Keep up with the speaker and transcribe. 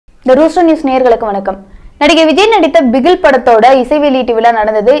The Rooster News நேயர்களுக்கு வணக்கம். நடிகை விஜய் நடித்த பிகில் படத்தோட இசை வெளியீட்டு விழா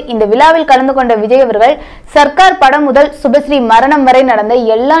நடந்தது. இந்த விழாவில் கலந்து கொண்ட விஜய் அவர்கள் சர்க்கார் படம் முதல் சுபஸ்ரீ மரணம் வரை நடந்த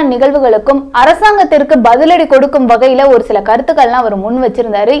எல்லா நிகழ்வுகளுக்கும் அரசாங்கத்திற்கு பதிலடி கொடுக்கும் வகையில ஒரு சில கருத்துக்கள்லாம் அவர் முன்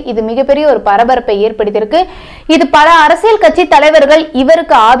வச்சிருந்தாரு. இது மிகப்பெரிய ஒரு பரபரப்பை ஏற்படுத்தியிருக்கு. இது பல அரசியல் கட்சி தலைவர்கள்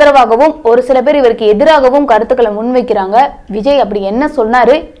இவருக்கு ஆதரவாகவும் ஒரு சில பேர் இவருக்கு எதிராகவும் கருத்துக்களை முன்வைக்கிறாங்க. விஜய் அப்படி என்ன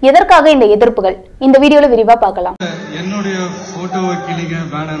சொன்னாரு, எதற்காக இந்த எதிர்ப்புகள், இந்த வீடியோல விரிவா பார்க்கலாம். என்னுடைய போட்டோவை கிளிங்க,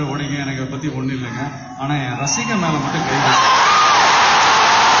 பேனர் ஓடிங்க, எனக்கு பத்தி ஒண்ணு இல்லைங்க. ஆனா என் ரசிகர் மேல மட்டும் கை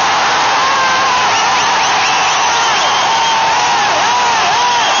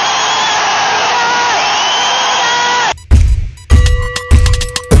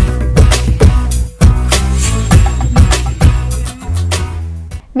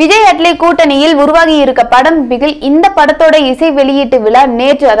விஜய் அட்லி கூட்டணியில் உருவாகி இருக்க படம் பிகில். இந்த படத்தோட இசை வெளியீட்டு விழா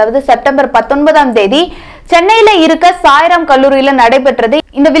நேற்று, அதாவது செப்டம்பர் 19ஆம் தேதி சென்னையில இருக்க சாய்ராம் கல்லூரியில நடைபெற்றது.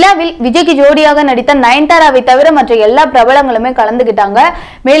 இந்த விழாவில் விஜய்க்கு ஜோடியாக நடித்த நயன்தாராவை தவிர மற்ற எல்லா பிரபலங்களுமே கலந்துகிட்டாங்க.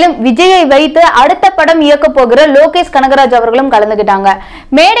 மேலும் விஜயை வைத்து அடுத்த படம் இயக்க போகிற லோகேஷ் கனகராஜ் அவர்களும் கலந்துகிட்டாங்க.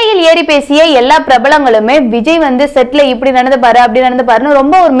 மேடையில் ஏறி பேசிய எல்லா பிரபலங்களுமே விஜய் செட்ல இப்படி நடந்து பாரு, அப்படி நடந்து பாருன்னு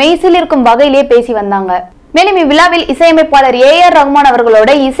ரொம்ப ஒரு மெய்சில் இருக்கும் வகையிலேயே பேசி வந்தாங்க. மேலும் இவ்விழாவில் இசையமைப்பாளர் AR ரஹ்மான்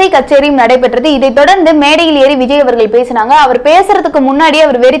அவர்களோட இசை கச்சேரியும் நடைபெற்றது. இதைத் தொடர்ந்து மேடையில் ஏறி விஜய் அவர்கள் பேசினாங்க. அவர் பேசுறதுக்கு முன்னாடி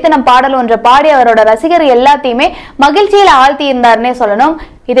அவர் வெறித்தனம் பாடல் ஒன்றை பாடி அவரோட ரசிகர்கள் எல்லாத்தையுமே மகிழ்ச்சியில ஆழ்த்தி இருந்தாருன்னே சொல்லணும்.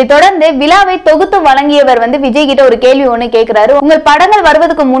 இதைத் தொடர்ந்து விழாவை தொகுத்து வழங்கியவர் விஜய் கிட்ட ஒரு கேள்வி ஒண்ணு கேட்கிறாரு. உங்கள் படங்கள்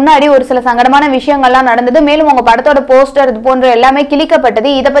வருவதற்கு முன்னாடி ஒரு சில சங்கடமான விஷயங்கள்லாம் நடந்தது, மேலும் உங்க படத்தோட போஸ்டர் இது போன்ற எல்லாமே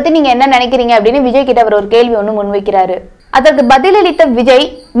கிழிக்கப்பட்டது, இதை பத்தி நீங்க என்ன நினைக்கிறீங்க அப்படின்னு விஜய் கிட்ட அவர் ஒரு கேள்வி ஒண்ணு முன்வைக்கிறாரு. அதற்கு பதிலளித்த விஜய்,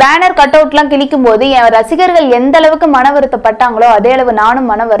 பேனர் கட் அவுட்லாம் கிழிக்கும் போது என் ரசிகர்கள் எந்த அளவுக்கு மன வருத்தப்பட்டாங்களோ அதே அளவு நானும்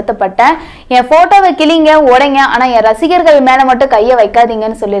மன வருத்தப்பட்டேன். என் போட்டோவை கிழிங்க, உடைங்க, ஆனா என் ரசிகர்கள் மேல மட்டும் கைய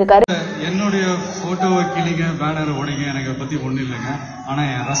வைக்காதீங்கன்னு சொல்லியிருக்காரு. என்னுடைய போட்டோவை கிளிங்க, பேனர் ஓடிங்க, எனக்கு பத்தி ஒண்ணு இல்லைங்க. ஆனா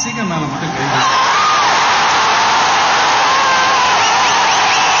என் ரசிகர் மேல மட்டும் கை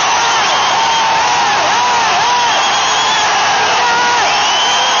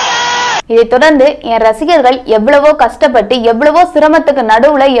இதைத் தொடர்ந்து என் ரசிகர்கள் எவ்வளவோ கஷ்டப்பட்டு எவ்வளவோ சிரமத்துக்கு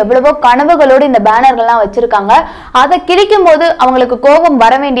நடுவுல எவ்வளவோ கனவுகளோடு இந்த பேனர்கள்லாம் வச்சிருக்காங்க. அதை கிழிக்கும் போது அவங்களுக்கு கோபம்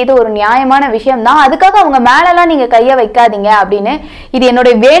வர வேண்டியது ஒரு நியாயமான விஷயம் தான். அதுக்காக அவங்க மேலெல்லாம் நீங்க கைய வைக்காதீங்க அப்படின்னு இது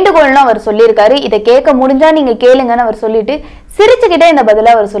என்னுடைய வேண்டுகோள்னு அவர் சொல்லியிருக்காரு. இதை கேட்க முடிஞ்சா நீங்க கேளுங்கன்னு அவர் சொல்லிட்டு சிரிச்சுக்கிட்டே இந்த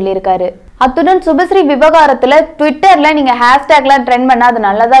பதில அவர் சொல்லியிருக்காரு. அத்துடன் சுபஸ்ரீ விவகாரத்துல ட்விட்டர்ல நீங்க ஹேஷ்டேக்லாம் ட்ரெண்ட் பண்ணா அது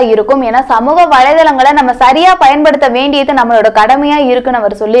நல்லதா இருக்கும். ஏன்னா சமூக வலைதளங்களை நம்ம சரியா பயன்படுத்த வேண்டியது நம்மளோட கடமையா இருக்குன்னு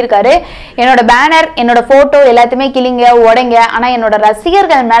அவர் சொல்லியிருக்காரு. என்னோட பேனர், என்னோட போட்டோ எல்லாத்தையுமே கிழிங்க, உடைங்க, ஆனா என்னோட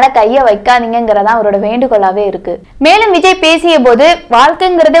ரசிகர்கள் மேல கைய வைக்காதீங்கிறதா அவரோட வேண்டுகோளாவே இருக்கு. மேலும் விஜய் பேசிய போது,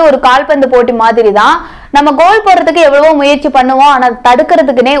 வாழ்க்கைங்கிறதே ஒரு கால்பந்து போட்டி மாதிரி தான். நம்ம கோல் போடுறதுக்கு எவ்வளவோ முயற்சி பண்ணுவோம், ஆனா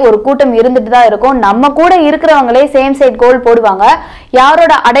தடுக்கிறதுக்குனே ஒரு கூட்டம் இருந்துட்டு தான் இருக்கும். நம்ம கூட இருக்கிறவங்களே சேம் சைட் கோல் போடுவாங்க.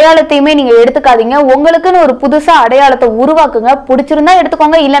 யாரோட அடையாளத்தையுமே நீங்க எடுத்துக்காதீங்க, உங்களுக்குன்னு ஒரு புதுசா அடையாளத்தை உருவாக்குங்க. பிடிச்சிருந்தா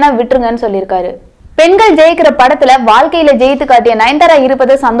எடுத்துக்கோங்க, இல்லைன்னா விட்டுருங்கன்னு சொல்லியிருக்காரு. பெண்கள் ஜெயிக்கிற படத்துல வாழ்க்கையில ஜெயித்து காட்டிய நயன்தாரா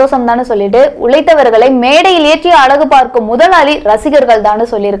இருப்பது சந்தோஷம் தானு சொல்லிட்டு உழைத்தவர்களை மேடையில் ஏற்றி அழகு பார்க்கும் முதலாளி ரசிகர்கள் தானு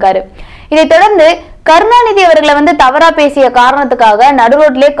சொல்லியிருக்காரு. இதைத் தொடர்ந்து கருணாநிதி அவர்களை தவறா பேசிய காரணத்துக்காக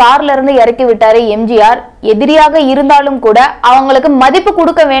நடுரோட்லே கார்ல இருந்து இறக்கி விட்டாரு எம்ஜிஆர். எதிரியாக இருந்தாலும் கூட அவங்களுக்கு மதிப்பு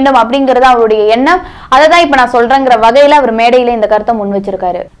கொடுக்க வேண்டும் அப்படிங்கறது அவருடைய எண்ணம். அததான் இப்ப நான் சொல்றேங்கிற வகையில அவர் மேடையில இந்த கருத்தை முன்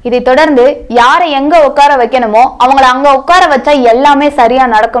வச்சிருக்காரு. இதை தொடர்ந்து யாரை எங்க உட்கார வைக்கணுமோ அவங்களை அங்க உட்கார வச்சா எல்லாமே சரியா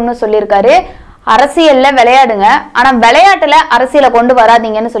நடக்கும்னு சொல்லியிருக்காரு. அரசியல்ல விளையாடுங்க, ஆனா விளையாட்டுல அரசியலை கொண்டு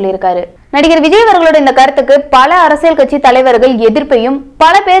வராதீங்கன்னு சொல்லியிருக்காரு. நடிகர் விஜய் அவர்களோட இந்த கருத்துக்கு பல அரசியல் கட்சி தலைவர்கள் எதிர்ப்பையும்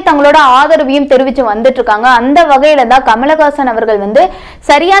பல பேர் தங்களோட ஆதரவையும் தெரிவிச்சு வந்துட்டு இருக்காங்க. அந்த வகையில தான் கமலஹாசன் அவர்கள்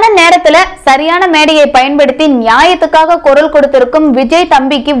சரியான நேரத்துல சரியான மேடையை பயன்படுத்தி நியாயத்துக்காக குரல் கொடுத்திருக்கும் விஜய்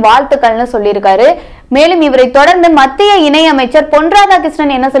தம்பிக்கு வாழ்த்துக்கள்னு சொல்லியிருக்காரு. மேலும் இவரை தொடர்ந்து மத்திய இணை அமைச்சர் பொன்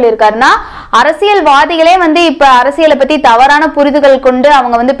ராதாகிருஷ்ணன் என்ன சொல்லியிருக்காருன்னா, அரசியல்வாதிகளே இப்ப அரசியலை பத்தி தவறான புரிதல்கள் கொண்டு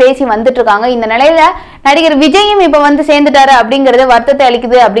அவங்க பேசி வந்துட்டு இருக்காங்க. இந்த நிலையில நடிகர் விஜயும் இப்ப சேர்ந்துட்டாரு அப்படிங்கறது வருத்தத்தை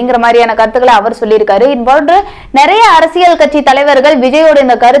அளிக்குது அப்படிங்கிற மாதிரியான கருத்துக்களை அவர் சொல்லியிருக்காரு. இதுபோன்று நிறைய அரசியல் கட்சி தலைவர்கள் விஜயோட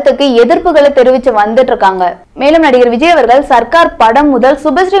இந்த கருத்துக்கு எதிர்ப்புகளை தெரிவிச்சு வந்துட்டு இருக்காங்க. மேலும் நடிகர் விஜய் அவர்கள் சர்க்கார் படம் முதல்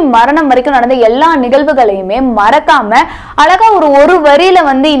சுபஸ்ரீ மரணம் வரைக்கும் நடந்த எல்லா நிகழ்வுகளையுமே மறக்காம அழகா ஒரு வரியில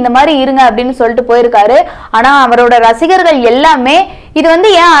இந்த மாதிரி இருங்க அப்படின்னு சொல்லிட்டு போயிருக்காரு. ஆனா அவரோட ரசிகர்கள் எல்லாமே இது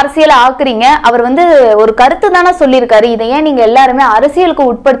ஏன் அரசியலை ஆக்குறீங்க, அவர் ஒரு கருத்து தானே சொல்லியிருக்காரு, இதை ஏன் நீங்க எல்லாருமே அரசியலுக்கு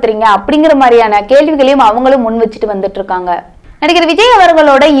உட்படுத்துறீங்க அப்படிங்கிற மாதிரியான கேள்விகளையும் அவங்களும் முன் வச்சுட்டு வந்துட்டு இருக்காங்க. நடிகர் விஜய்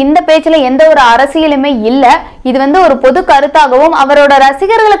அவர்களோட இந்த பேச்சுல எந்த ஒரு அரசியலுமே இல்ல. இது ஒரு பொது கருத்தாகவும் அவரோட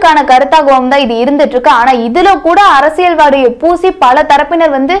ரசிகர்களுக்கான கருத்தாகவும் தான் இது இருந்துட்டு இருக்கு. ஆனா இதுல கூட அரசியல்வாதியை பூசி பல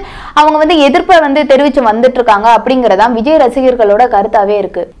தரப்பினர் அவங்க எதிர்ப்பை தெரிவிச்சு வந்துட்டு இருக்காங்க அப்படிங்கறதா விஜய் ரசிகர்களோட கருத்தாவே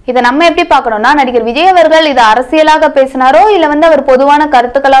இருக்கு. இதை நம்ம எப்படி பார்க்கணும்னா, நடிகர் விஜய் அவர்கள் இதை அரசியலாக பேசினாரோ இல்ல அவர் பொதுவான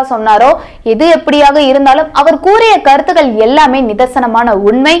கருத்துக்களா சொன்னாரோ, எது எப்படியாக இருந்தாலும் அவர் கூறிய கருத்துக்கள் எல்லாமே நிதர்சனமான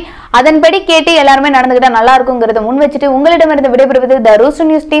உண்மை. அதன்படி கேட்டு எல்லாருமே நடந்துகிட்டா நல்லா இருக்குங்கிறத முன் வச்சுட்டு உங்களிடமிருந்து விடைபெறுவது த ரூஸ்டர்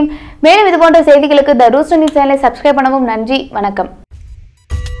நியூஸ் டீம். மேலும் இது போன்ற செய்திகளுக்கு த ரூஸ்டர் நியூஸ் சேனலை சப்ஸ்கிரைப் பண்ணவும். நன்றி, வணக்கம்.